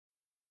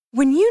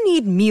When you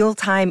need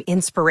mealtime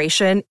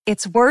inspiration,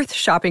 it's worth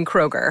shopping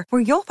Kroger,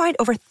 where you'll find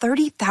over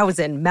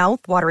 30,000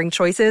 mouth-watering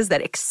choices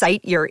that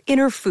excite your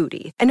inner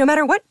foodie. And no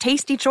matter what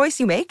tasty choice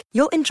you make,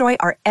 you'll enjoy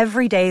our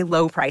everyday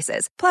low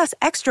prices, plus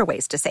extra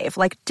ways to save,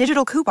 like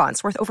digital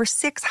coupons worth over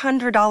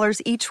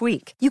 $600 each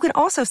week. You can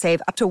also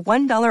save up to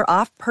 $1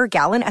 off per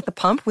gallon at the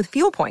pump with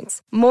fuel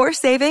points. More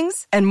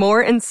savings and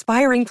more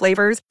inspiring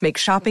flavors make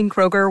shopping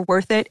Kroger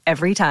worth it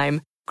every time.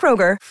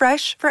 Kroger,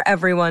 fresh for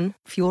everyone.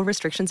 Fuel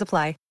restrictions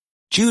apply.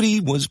 Judy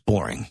was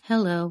boring.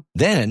 Hello.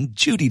 Then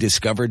Judy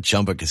discovered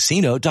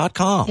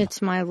ChumbaCasino.com.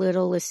 It's my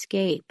little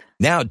escape.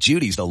 Now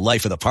Judy's the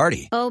life of the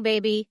party. Oh,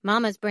 baby,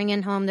 mama's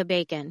bringing home the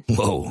bacon.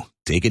 Whoa,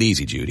 take it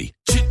easy, Judy.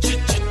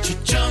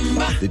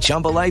 The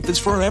Chumba life is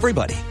for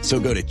everybody. So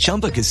go to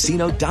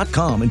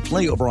ChumbaCasino.com and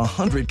play over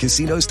 100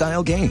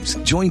 casino-style games.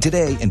 Join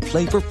today and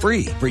play for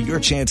free for your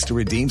chance to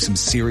redeem some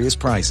serious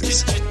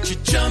prizes.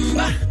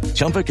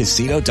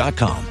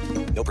 ChumbaCasino.com.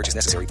 No purchase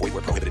necessary. Void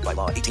where prohibited by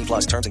law. 18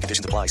 plus terms and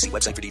conditions apply. See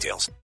website for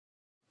details.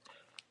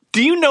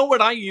 Do you know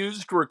what I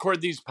use to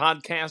record these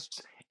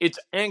podcasts? It's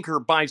Anchor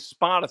by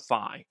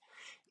Spotify.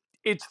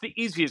 It's the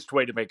easiest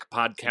way to make a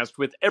podcast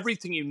with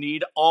everything you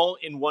need all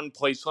in one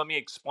place. Let me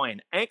explain.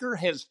 Anchor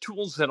has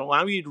tools that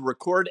allow you to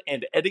record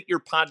and edit your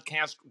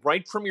podcast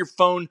right from your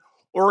phone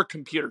or a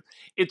computer.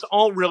 It's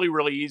all really,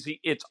 really easy.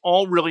 It's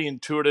all really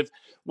intuitive.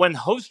 When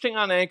hosting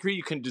on Anchor,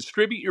 you can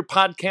distribute your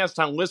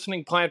podcast on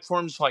listening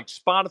platforms like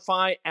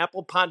Spotify,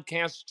 Apple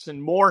Podcasts,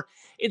 and more.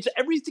 It's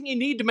everything you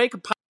need to make a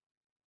podcast.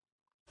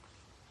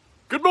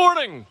 Good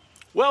morning.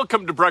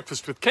 Welcome to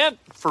Breakfast with Kent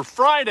for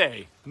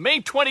Friday,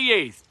 May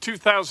 28th,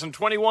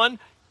 2021,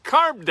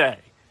 Carb Day.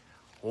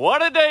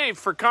 What a day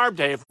for Carb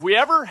Day. If we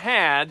ever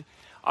had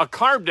a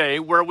Carb Day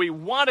where we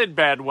wanted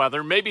bad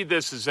weather, maybe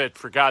this is it,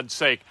 for God's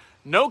sake.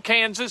 No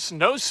Kansas,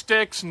 no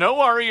Styx,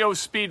 no REO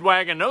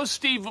Speedwagon, no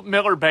Steve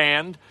Miller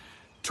Band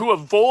to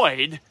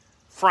avoid,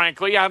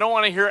 frankly. I don't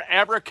want to hear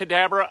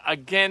abracadabra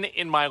again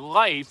in my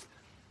life.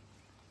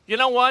 You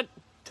know what?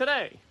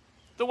 Today,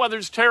 the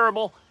weather's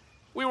terrible.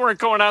 We weren't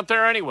going out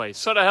there anyway,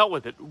 so to hell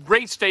with it.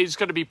 Race day is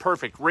going to be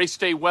perfect. Race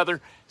day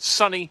weather,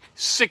 sunny,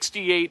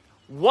 68,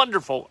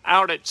 wonderful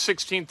out at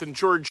 16th and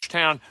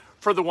Georgetown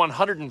for the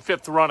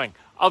 105th running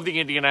of the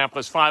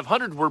Indianapolis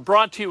 500. We're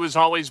brought to you, as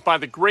always, by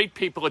the great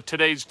people at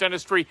Today's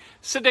Dentistry,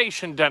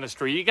 Sedation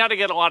Dentistry. You got to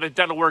get a lot of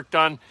dental work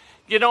done.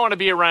 You don't want to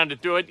be around to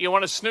do it. You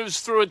want to snooze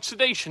through it.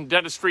 Sedation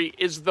Dentistry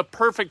is the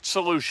perfect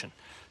solution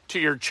to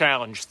your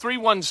challenge.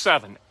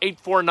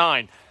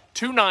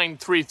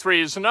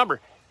 317-849-2933 is the number.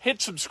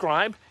 Hit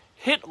subscribe,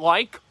 hit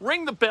like,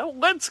 ring the bell.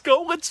 Let's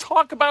go. Let's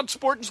talk about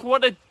sports.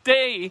 What a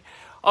day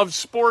of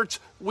sports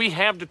we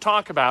have to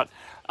talk about.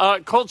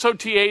 Colts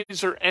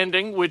OTAs are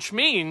ending, which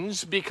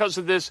means because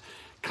of this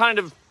kind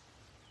of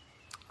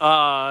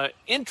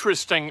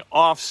interesting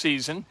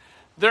offseason,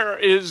 there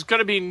is going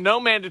to be no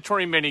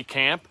mandatory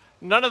minicamp,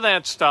 none of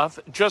that stuff,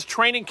 just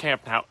training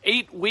camp now.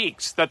 8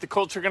 weeks that the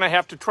Colts are going to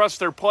have to trust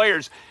their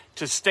players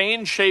to stay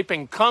in shape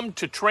and come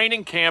to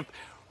training camp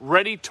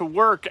ready to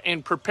work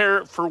and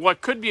prepare for what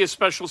could be a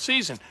special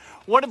season.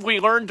 What have we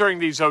learned during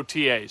these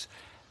OTAs?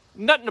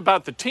 Nothing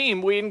about the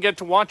team. We didn't get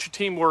to watch a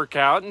team work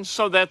out, and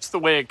so that's the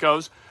way it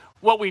goes.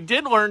 What we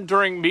did learn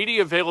during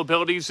media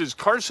availabilities is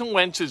Carson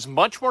Wentz is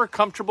much more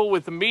comfortable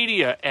with the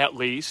media, at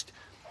least,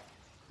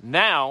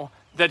 now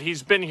that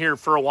he's been here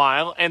for a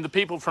while, and the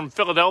people from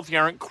Philadelphia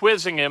aren't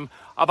quizzing him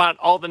about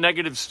all the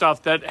negative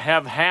stuff that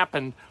have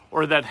happened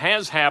or that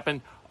has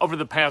happened over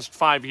the past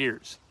 5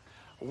 years.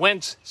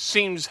 Wentz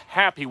seems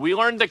happy. We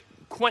learned that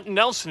Quentin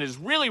Nelson is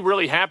really,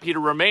 really happy to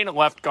remain a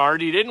left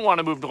guard. He didn't want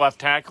to move to left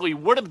tackle. He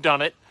would have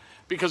done it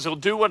because he'll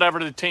do whatever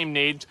the team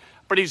needs,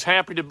 but he's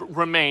happy to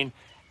remain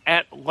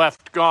at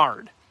left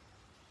guard.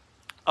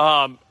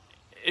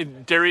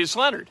 Darius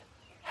Leonard,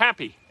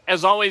 happy,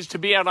 as always, to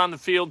be out on the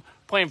field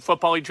playing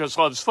football. He just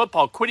loves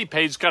football. Kwity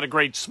Paye's got a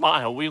great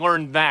smile. We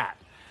learned that,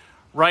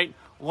 right?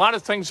 A lot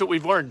of things that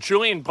we've learned.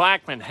 Julian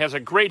Blackmon has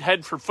a great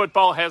head for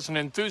football, has an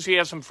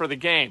enthusiasm for the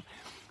game.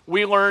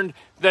 We learned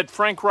that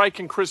Frank Reich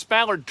and Chris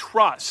Ballard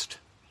trust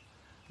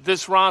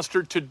this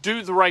roster to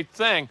do the right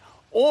thing,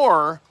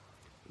 or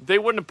they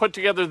wouldn't have put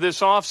together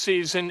this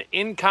offseason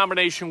in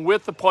combination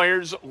with the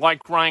players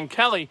like Ryan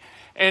Kelly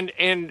and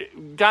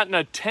gotten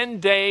a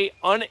 10-day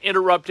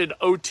uninterrupted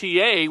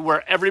OTA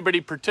where everybody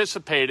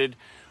participated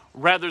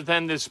rather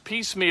than this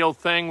piecemeal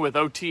thing with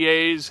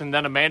OTAs and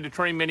then a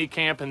mandatory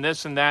minicamp and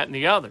this and that and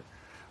the other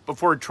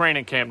before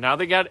training camp. Now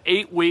they got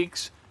 8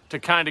 weeks to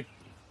kind of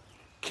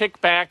kick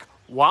back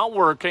while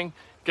working,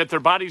 get their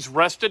bodies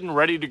rested and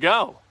ready to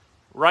go,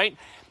 right?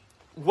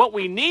 What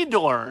we need to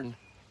learn,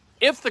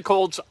 if the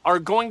Colts are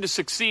going to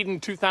succeed in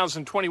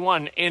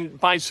 2021, and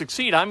by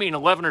succeed, I mean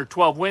 11 or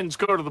 12 wins,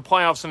 go to the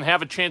playoffs and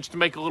have a chance to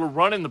make a little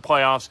run in the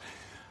playoffs,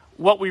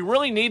 what we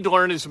really need to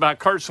learn is about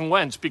Carson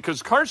Wentz,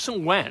 because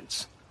Carson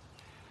Wentz,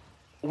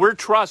 we're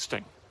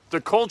trusting,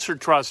 the Colts are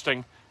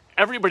trusting,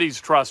 everybody's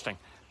trusting,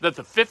 that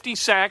the 50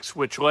 sacks,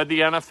 which led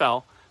the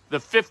NFL, the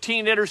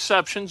 15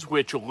 interceptions,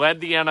 which led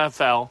the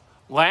NFL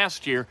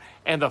last year,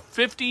 and the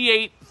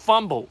 58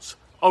 fumbles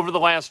over the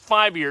last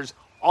 5 years,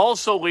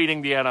 also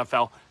leading the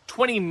NFL.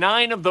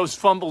 29 of those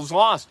fumbles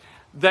lost.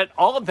 That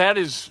all of that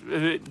is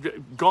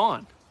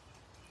gone.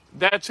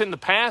 That's in the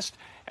past,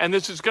 and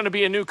this is going to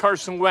be a new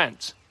Carson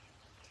Wentz.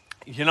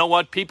 You know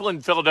what? People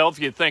in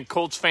Philadelphia think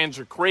Colts fans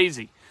are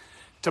crazy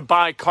to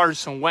buy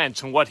Carson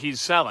Wentz and what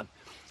he's selling.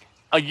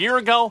 A year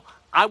ago,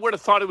 I would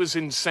have thought it was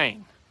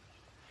insane.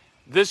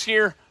 This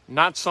year,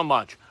 not so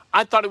much.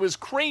 I thought it was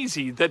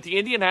crazy that the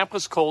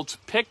Indianapolis Colts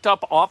picked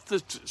up off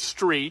the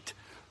street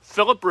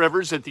Phillip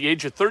Rivers at the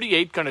age of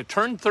 38, going to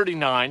turn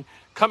 39,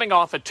 coming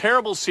off a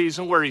terrible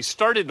season where he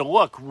started to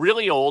look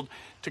really old,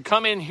 to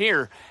come in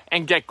here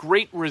and get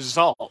great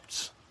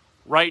results,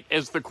 right,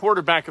 as the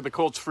quarterback of the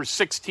Colts for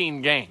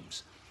 16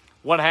 games.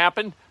 What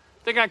happened?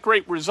 They got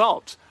great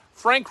results.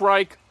 Frank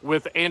Reich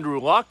with Andrew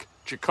Luck,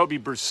 Jacoby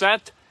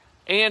Brissett,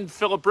 and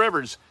Phillip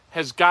Rivers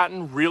has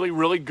gotten really,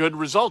 really good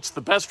results.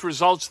 The best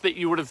results that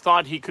you would have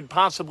thought he could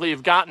possibly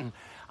have gotten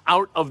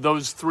out of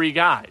those three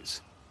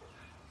guys.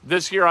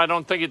 This year, I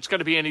don't think it's going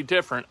to be any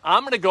different.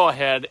 I'm going to go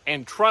ahead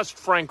and trust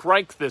Frank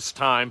Reich this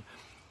time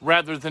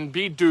rather than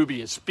be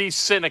dubious, be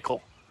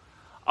cynical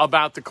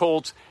about the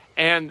Colts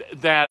and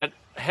that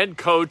head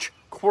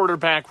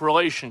coach-quarterback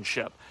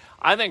relationship.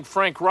 I think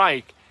Frank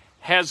Reich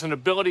has an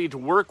ability to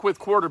work with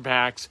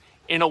quarterbacks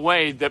in a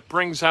way that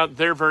brings out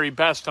their very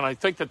best, and I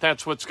think that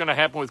that's what's going to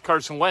happen with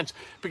Carson Wentz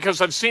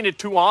because I've seen it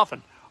too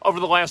often over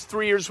the last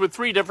 3 years with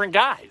three different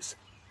guys.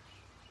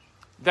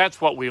 That's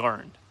what we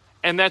learned,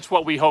 and that's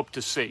what we hope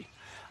to see.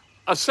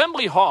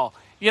 Assembly Hall.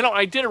 You know,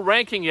 I did a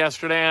ranking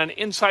yesterday on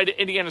Inside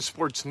Indiana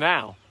Sports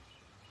Now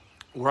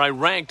where I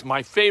ranked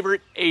my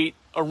favorite 8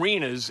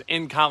 arenas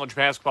in college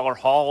basketball, or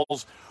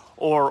halls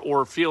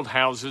or field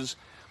houses.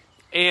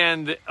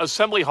 And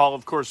Assembly Hall,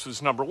 of course,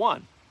 was number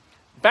 1.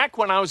 Back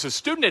when I was a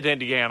student at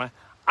Indiana,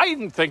 I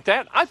didn't think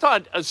that. I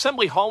thought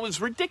Assembly Hall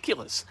was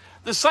ridiculous.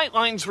 The sight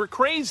lines were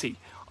crazy.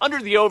 Under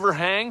the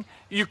overhang,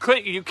 you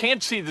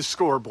can't see the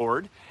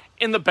scoreboard.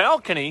 In the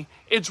balcony,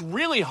 it's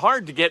really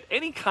hard to get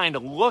any kind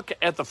of look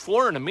at the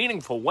floor in a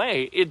meaningful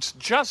way. It's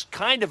just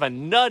kind of a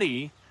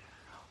nutty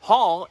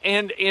hall.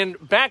 And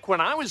back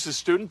when I was a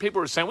student, people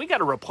were saying, we got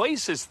to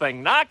replace this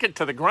thing, knock it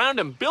to the ground,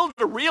 and build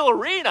a real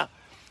arena.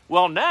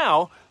 Well,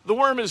 now the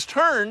worm has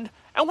turned,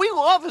 and we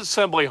love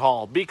Assembly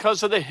Hall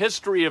because of the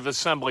history of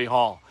Assembly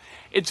Hall.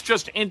 It's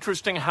just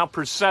interesting how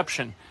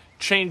perception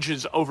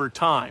changes over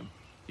time.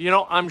 You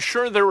know, I'm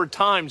sure there were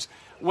times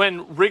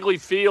when Wrigley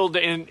Field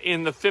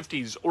in the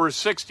 50s or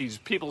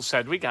 60s, people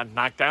said, we got to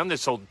knock down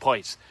this old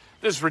place.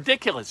 This is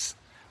ridiculous.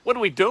 What are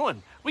we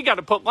doing? We got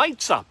to put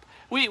lights up.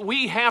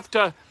 We have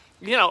to,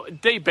 you know,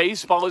 day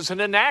baseball is an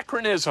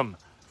anachronism,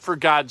 for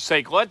God's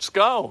sake. Let's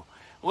go.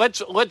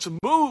 Let's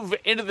move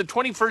into the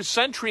 21st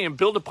century and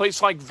build a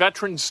place like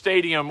Veterans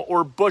Stadium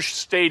or Busch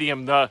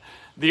Stadium,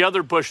 the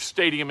other Busch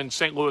Stadium in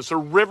St. Louis, or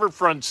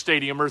Riverfront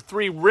Stadium or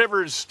Three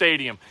Rivers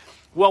Stadium.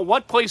 Well,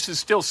 what place is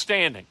still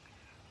standing?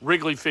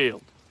 Wrigley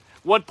Field.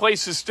 What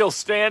place is still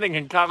standing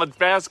in college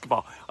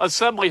basketball?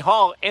 Assembly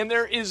Hall. And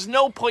there is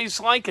no place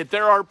like it.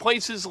 There are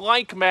places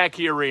like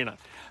Mackey Arena.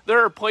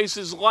 There are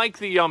places like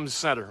the Yum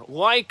Center,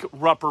 like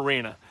Rupp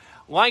Arena,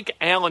 like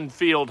Allen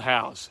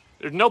Fieldhouse.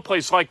 There's no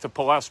place like the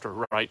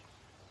Palestra, right?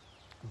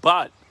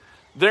 But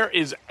there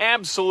is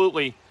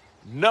absolutely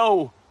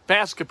no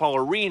basketball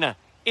arena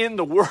in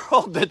the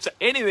world that's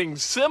anything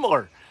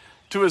similar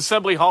to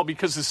Assembly Hall,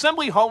 because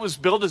Assembly Hall was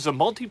built as a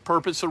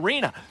multi-purpose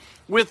arena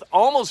with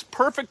almost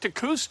perfect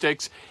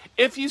acoustics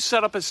if you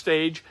set up a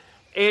stage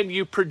and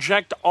you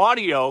project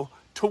audio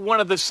to one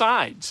of the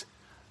sides.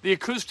 The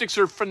acoustics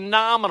are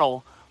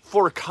phenomenal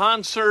for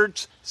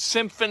concerts,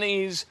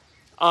 symphonies,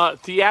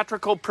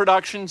 theatrical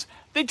productions.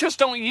 They just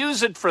don't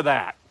use it for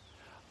that.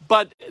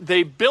 But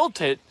they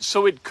built it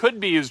so it could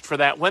be used for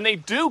that. When they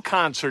do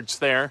concerts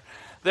there,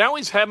 they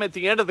always have them at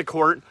the end of the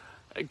court,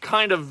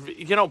 kind of,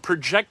 you know,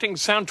 projecting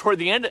sound toward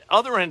the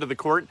other end of the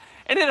court,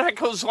 and it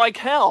echoes like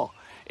hell.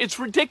 It's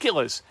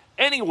ridiculous.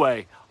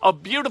 Anyway, a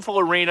beautiful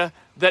arena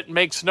that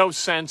makes no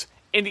sense.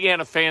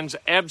 Indiana fans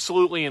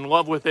absolutely in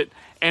love with it,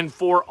 and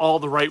for all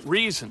the right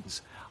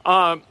reasons.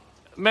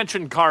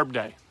 Mentioned Carb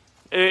Day.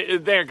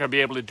 They're going to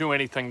be able to do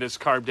anything this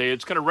Carb Day.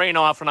 It's going to rain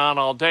off and on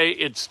all day.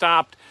 It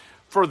stopped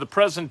for the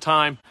present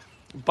time,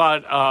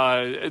 but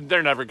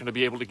they're never going to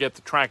be able to get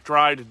the track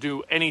dry to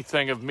do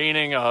anything of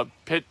meaning.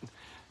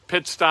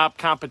 Pit stop,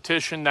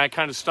 competition, that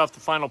kind of stuff, the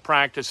final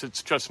practice,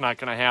 it's just not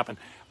going to happen.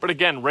 But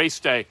again, race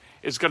day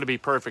is going to be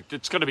perfect.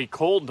 It's going to be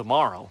cold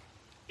tomorrow,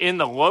 in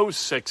the low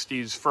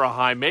 60s for a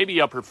high,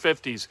 maybe upper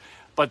 50s.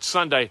 But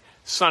Sunday,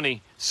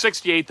 sunny,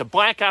 68. The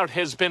blackout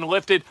has been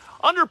lifted.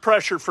 Under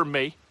pressure from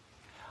me.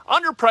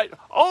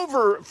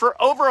 For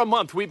over a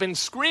month, we've been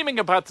screaming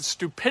about the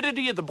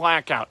stupidity of the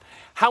blackout,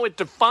 how it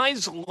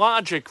defies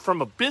logic from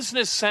a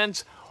business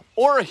sense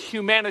or a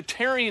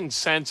humanitarian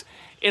sense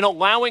in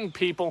allowing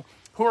people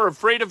who are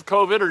afraid of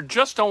COVID or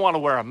just don't want to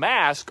wear a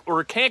mask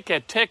or can't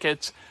get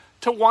tickets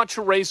to watch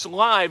a race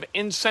live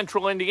in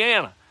central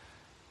Indiana.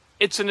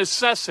 It's a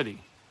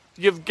necessity.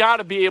 you've got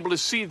to be able to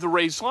see the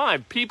race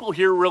live. People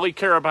here really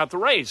care about the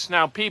race.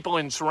 Now, people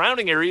in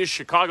surrounding areas,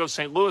 Chicago,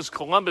 St. Louis,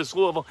 Columbus,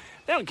 Louisville,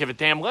 they don't give a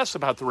damn less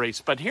about the race.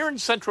 But here in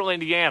central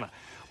Indiana,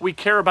 we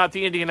care about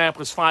the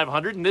Indianapolis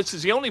 500, and this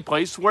is the only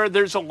place where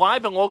there's a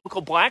live and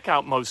local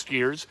blackout most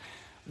years.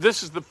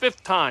 This is the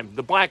 5th time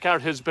the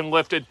blackout has been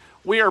lifted.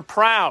 We are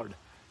proud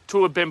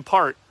to have been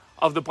part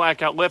of the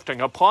blackout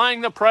lifting,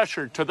 applying the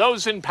pressure to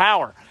those in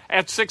power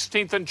at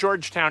 16th and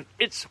Georgetown.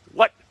 It's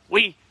what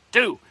we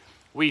do.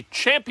 We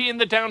champion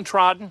the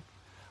downtrodden,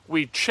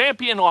 we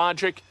champion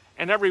logic,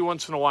 and every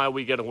once in a while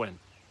we get a win.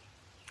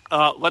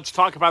 Let's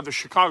talk about the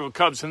Chicago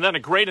Cubs, and then a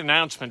great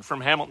announcement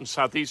from Hamilton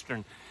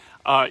Southeastern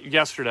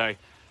yesterday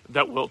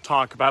that we'll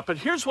talk about. But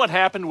here's what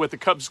happened with the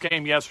Cubs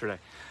game yesterday.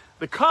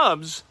 The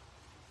Cubs,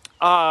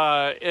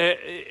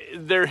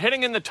 they're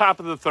hitting in the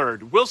top of the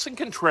 3rd. Wilson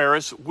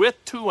Contreras, with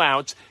 2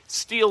 outs,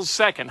 steals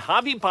second.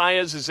 Javi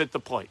Baez is at the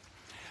plate.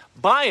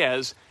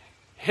 Baez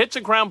hits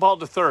a ground ball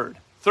to third.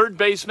 Third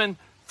baseman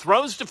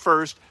throws to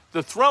first.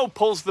 The throw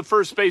pulls the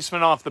first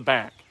baseman off the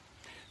back.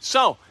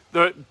 So,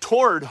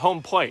 toward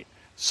home plate.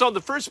 So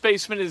the first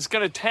baseman is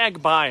going to tag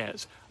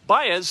Baez.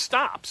 Baez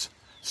stops,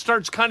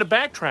 starts kind of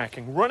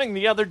backtracking, running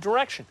the other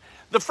direction.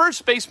 The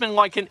first baseman,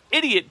 like an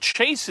idiot,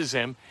 chases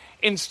him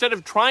instead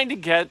of trying to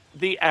get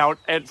the out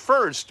at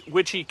first,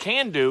 which he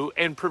can do,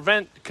 and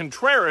prevent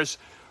Contreras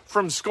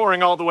from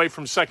scoring all the way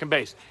from second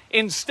base.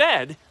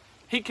 Instead,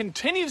 he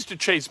continues to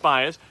chase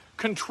Baez.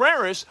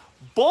 Contreras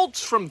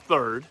bolts from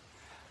third.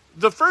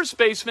 The first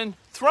baseman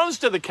throws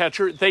to the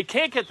catcher. They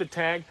can't get the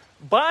tag.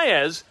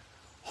 Baez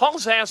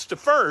hauls ass to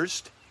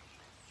first,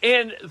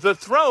 and the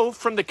throw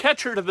from the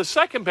catcher to the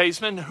second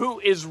baseman, who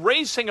is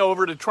racing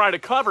over to try to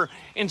cover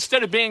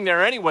instead of being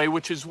there anyway,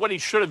 which is what he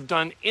should have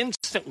done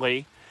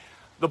instantly.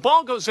 The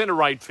ball goes into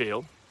right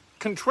field.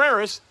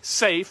 Contreras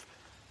safe.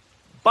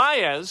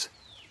 Baez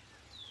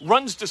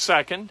runs to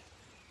second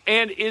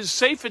and is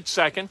safe at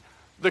second.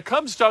 The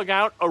Cubs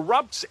dugout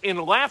erupts in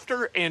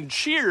laughter and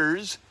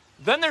cheers.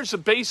 Then there's a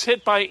base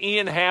hit by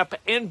Ian Happ,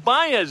 and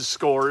Baez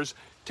scores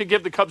to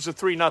give the Cubs a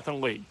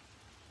 3-0 lead.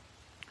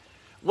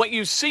 What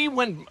you see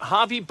when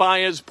Javi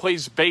Baez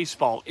plays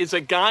baseball is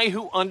a guy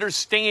who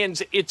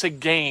understands it's a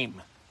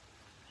game.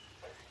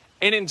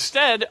 And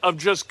instead of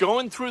just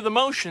going through the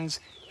motions,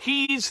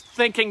 he's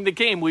thinking the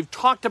game. We've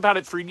talked about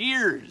it for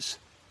years.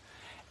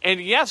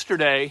 And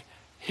yesterday,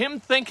 him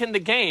thinking the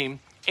game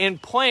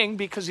and playing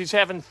because he's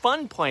having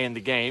fun playing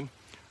the game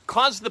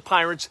caused the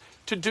Pirates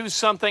to do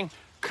something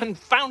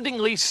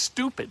confoundingly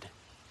stupid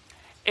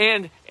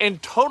and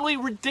totally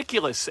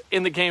ridiculous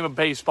in the game of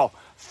baseball.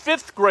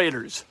 5th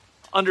graders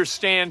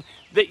understand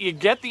that you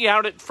get the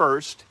out at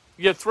first,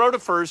 you throw to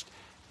first,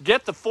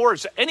 get the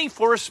force. Any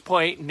force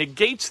play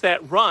negates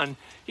that run.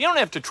 You don't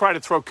have to try to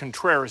throw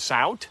Contreras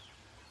out,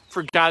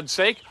 for God's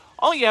sake.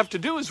 All you have to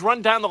do is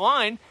run down the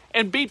line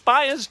and beat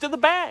Baez to the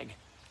bag,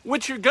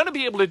 which you're going to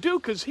be able to do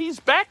because he's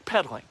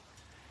backpedaling.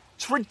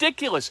 It's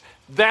ridiculous.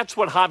 That's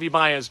what Javi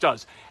Baez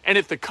does. And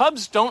if the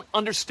Cubs don't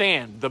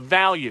understand the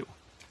value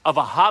of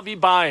a Javi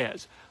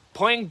Baez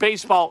playing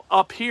baseball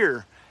up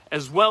here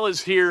as well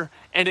as here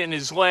and in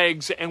his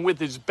legs and with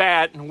his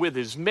bat and with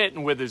his mitt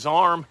and with his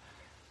arm,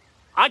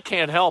 I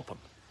can't help him.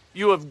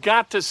 You have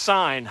got to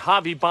sign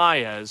Javi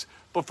Baez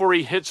before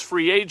he hits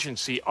free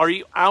agency. Are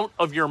you out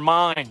of your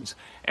minds?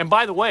 And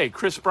by the way,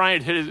 Chris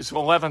Bryant hit his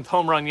 11th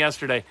home run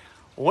yesterday.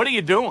 What are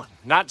you doing?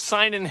 Not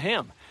signing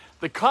him.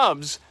 The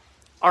Cubs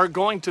are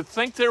going to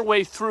think their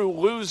way through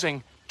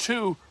losing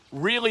 2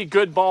 really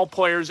good ball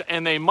players,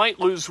 and they might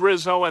lose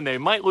Rizzo and they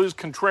might lose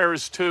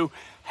Contreras too.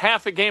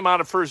 Half a game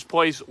out of first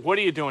place. What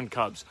are you doing,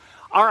 Cubs?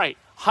 All right,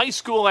 high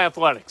school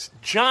athletics.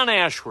 John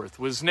Ashworth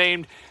was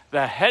named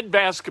the head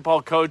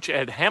basketball coach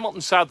at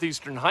Hamilton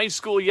Southeastern High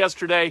School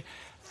yesterday.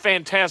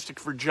 Fantastic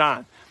for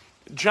John.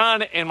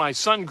 John and my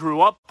son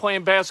grew up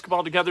playing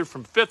basketball together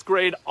from 5th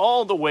grade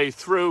all the way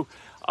through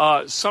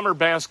summer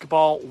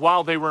basketball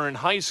while they were in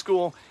high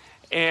school,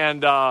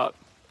 and a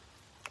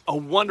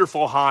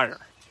wonderful hire.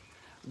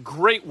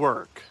 Great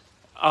work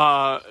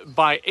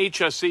by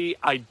HSE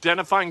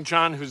identifying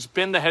John, who's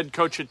been the head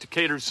coach at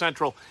Decatur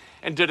Central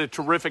and did a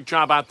terrific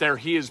job out there.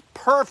 He is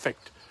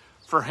perfect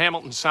for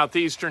Hamilton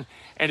Southeastern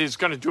and is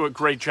going to do a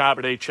great job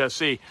at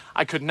HSE.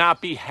 I could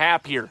not be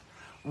happier,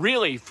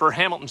 really, for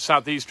Hamilton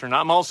Southeastern.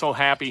 I'm also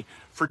happy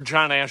for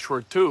John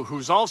Ashworth, too,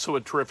 who's also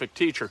a terrific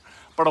teacher,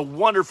 but a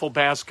wonderful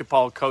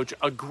basketball coach,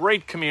 a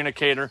great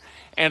communicator,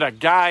 and a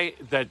guy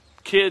that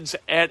kids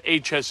at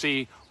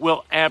HSE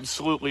will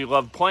absolutely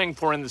love playing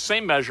for in the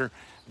same measure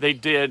they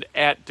did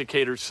at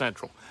Decatur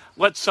Central.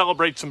 Let's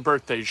celebrate some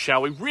birthdays,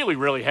 shall we? Really,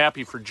 really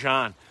happy for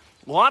John.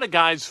 A lot of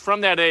guys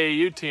from that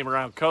AAU team are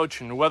out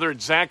coaching, whether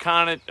it's Zach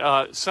Hahn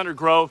at Center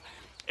Grove,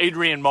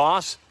 Adrian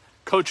Moss,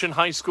 coaching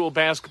high school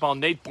basketball.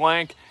 Nate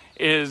Blank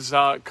is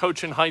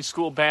coaching high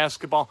school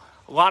basketball.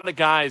 A lot of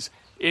guys.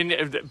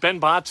 Ben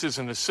Botts is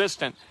an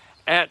assistant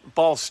at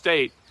Ball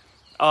State.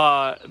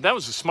 That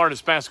was the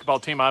smartest basketball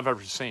team I've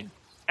ever seen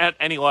at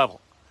any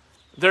level.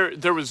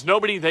 There was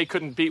nobody they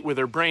couldn't beat with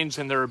their brains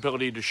and their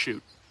ability to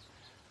shoot.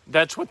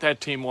 That's what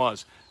that team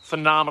was.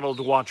 phenomenal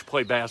to watch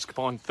play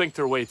basketball and think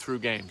their way through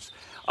games.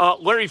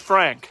 Larry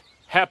Frank,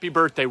 happy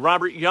birthday.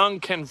 Robert Young,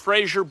 Ken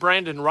Frazier,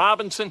 Brandon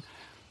Robinson,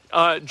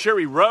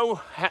 Jenny Rowe,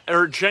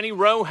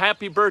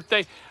 happy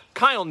birthday.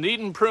 Kyle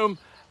Niederprum,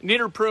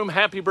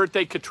 happy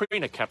birthday.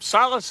 Katrina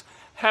Kapsalis,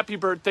 happy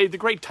birthday. The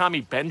great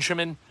Tommy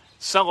Benjamin,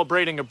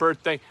 celebrating a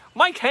birthday.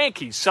 Mike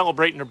Hankey's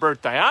celebrating a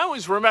birthday. I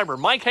always remember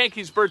Mike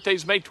Hankey's birthday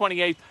is May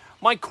 28th.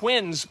 Mike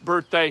Quinn's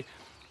birthday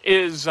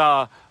is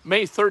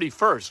May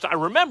 31st. I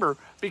remember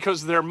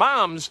because their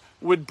moms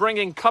would bring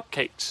in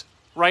cupcakes,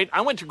 right?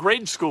 I went to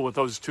grade school with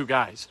those two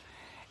guys.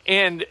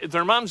 And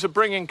their moms would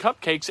bring in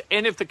cupcakes.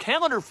 And if the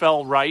calendar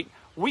fell right,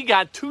 we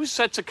got 2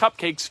 sets of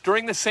cupcakes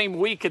during the same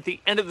week at the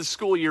end of the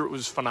school year. It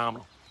was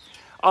phenomenal.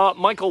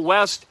 Michael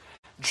West,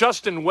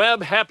 Justin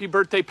Webb, happy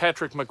birthday.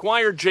 Patrick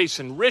McGuire,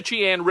 Jason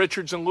Ritchie, Ann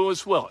Richards, and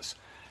Lewis Willis.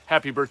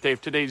 Happy birthday.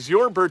 If today's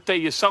your birthday,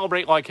 you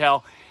celebrate like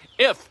hell.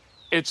 If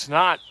it's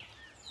not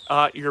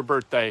your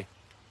birthday,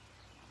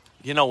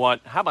 you know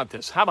what? How about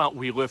this? How about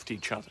we lift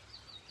each other?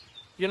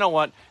 You know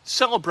what?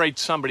 Celebrate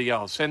somebody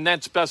else, and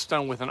that's best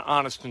done with an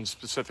honest and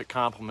specific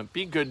compliment.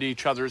 Be good to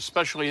each other,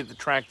 especially at the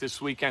track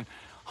this weekend.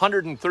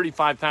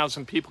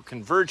 135,000 people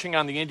converging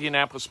on the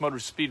Indianapolis Motor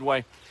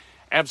Speedway.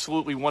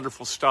 Absolutely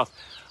wonderful stuff.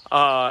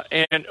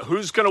 And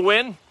who's going to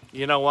win?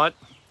 You know what?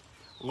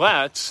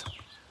 Let's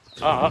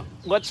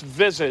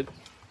visit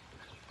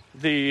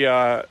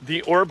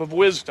the Orb of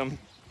Wisdom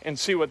and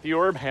see what the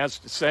Orb has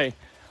to say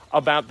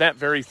about that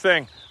very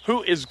thing.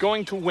 Who is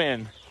going to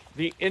win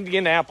the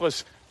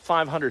Indianapolis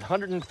 500,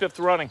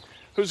 105th running?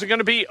 Who's it going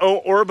to be? Oh,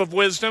 Orb of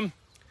Wisdom.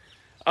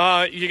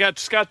 You got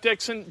Scott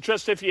Dixon,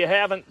 just if you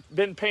haven't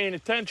been paying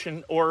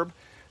attention, Orb.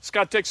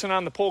 Scott Dixon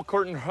on the pole,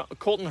 Colton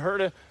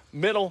Herta,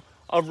 middle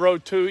of row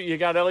 2. You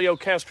got Elio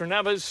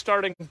Castroneves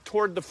starting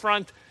toward the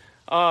front,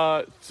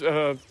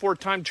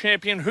 4-time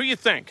champion. Who you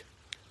think?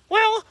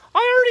 Well, I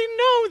already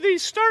know the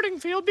starting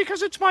field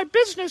because it's my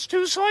business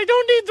too, so I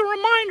don't need the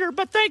reminder,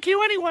 but thank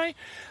you anyway.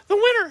 The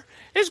winner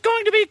is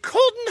going to be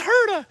Colton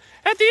Herta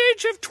at the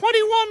age of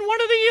 21,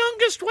 one of the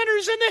youngest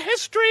winners in the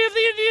history of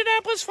the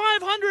Indianapolis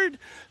 500.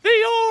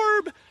 The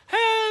Orb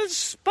has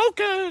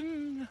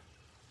spoken.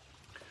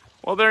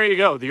 Well, there you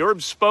go. The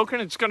Orb's spoken.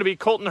 It's going to be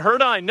Colton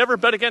Herta. I never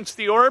bet against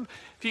the Orb.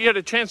 If you get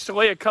a chance to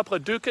lay a couple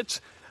of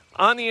ducats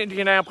on the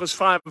Indianapolis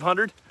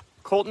 500,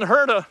 Colton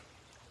Herta.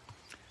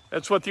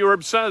 That's what the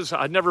Orb says.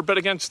 I'd never bet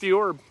against the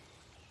Orb.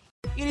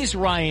 It is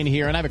Ryan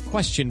here, and I have a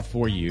question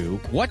for you.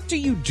 What do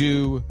you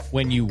do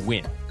when you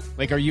win?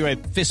 Like, are you a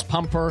fist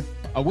pumper,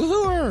 a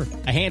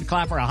woohooer, a hand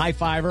clapper, a high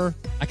fiver?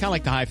 I kind of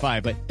like the high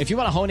five, but if you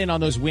want to hone in on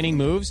those winning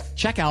moves,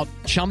 check out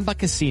Chumba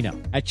Casino.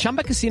 At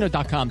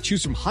ChumbaCasino.com,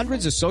 choose from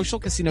hundreds of social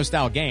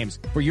casino-style games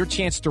for your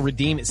chance to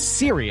redeem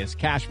serious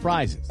cash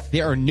prizes.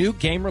 There are new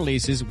game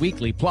releases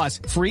weekly, plus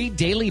free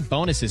daily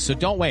bonuses. So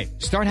don't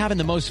wait. Start having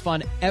the most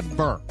fun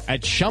ever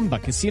at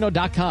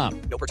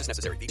ChumbaCasino.com. No purchase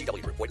necessary.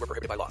 VGW. Void where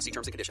prohibited by law. See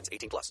terms and conditions.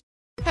 18+.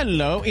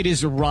 Hello, it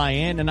is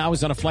Ryan, and I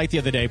was on a flight the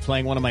other day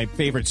playing one of my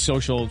favorite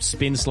social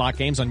spin slot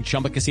games on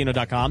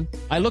ChumbaCasino.com.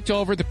 I looked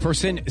over at the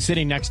person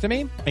sitting next to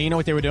me, and you know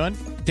what they were doing?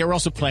 They were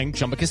also playing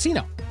Chumba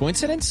Casino.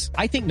 Coincidence?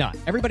 I think not.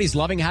 Everybody's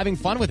loving having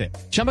fun with it.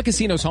 Chumba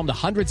Casino is home to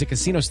hundreds of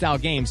casino-style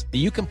games that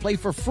you can play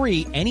for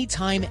free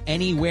anytime,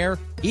 anywhere,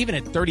 even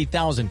at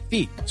 30,000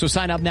 feet. So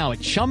sign up now at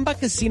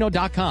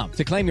ChumbaCasino.com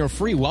to claim your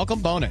free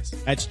welcome bonus.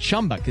 That's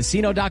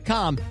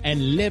ChumbaCasino.com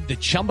and live the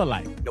Chumba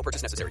life. No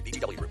purchase necessary.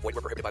 VGW. Void where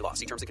prohibited by law.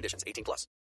 See terms and conditions. 18+.